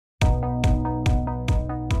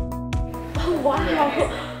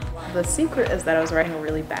Wow. The secret is that I was writing a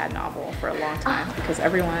really bad novel for a long time because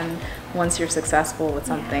everyone, once you're successful with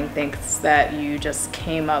something, thinks that you just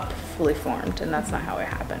came up fully formed, and that's not how it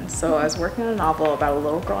happened. So I was working on a novel about a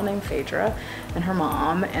little girl named Phaedra and her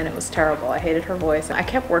mom, and it was terrible. I hated her voice. I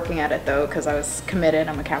kept working at it though because I was committed.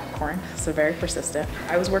 I'm a Capricorn, so very persistent.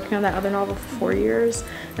 I was working on that other novel for 4 years,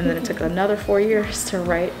 and then it took another 4 years to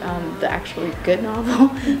write the actually good novel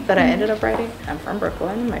that I ended up writing. I'm from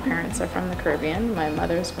Brooklyn. My parents are from the Caribbean. My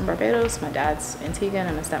mother's from Barbados, my dad's Antiguan,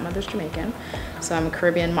 and my stepmother's Jamaican. So I'm a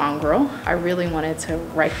Caribbean mongrel. I really wanted to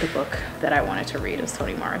write the book that I wanted to read, as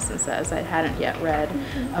Toni Morrison says. I hadn't yet read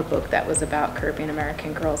a book that was about Caribbean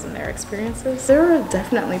American girls and their experiences. There are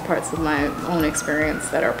definitely parts of my own experience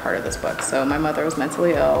that are part of this book. So my mother was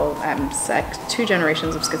mentally ill. I'm 2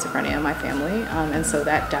 generations of schizophrenia in my family, and so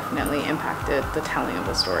that definitely impacted the telling of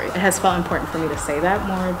the story. It has felt important for me to say that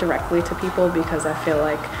more directly to people because I feel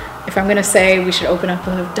like if I'm going to say we should open up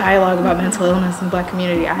a dialogue about mental illness in the Black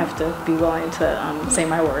community, I have to be willing to say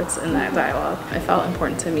my words in that dialogue. It felt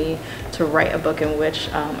important to me to write a book in which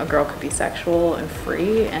a girl could be sexual and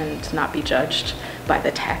free and not be judged by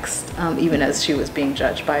the text, even as she was being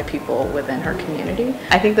judged by people within her community.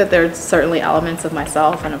 I think that there's certainly elements of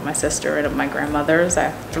myself and of my sister and of my grandmothers. I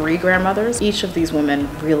have 3 grandmothers. Each of these women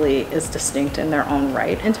really is distinct in their own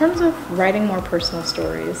right. In terms of writing more personal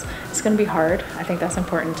stories, it's going to be hard. I think that's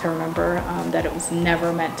important to remember, that it was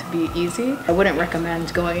never meant to be easy. I wouldn't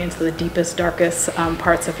recommend going into the deepest, darkest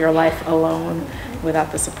parts of your life alone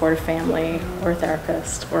without the support of family or a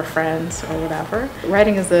therapist or friends or whatever.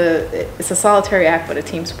 Writing is it's a solitary act, but a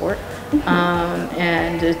team sport.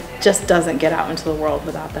 And it just doesn't get out into the world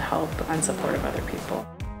without the help and support of other people.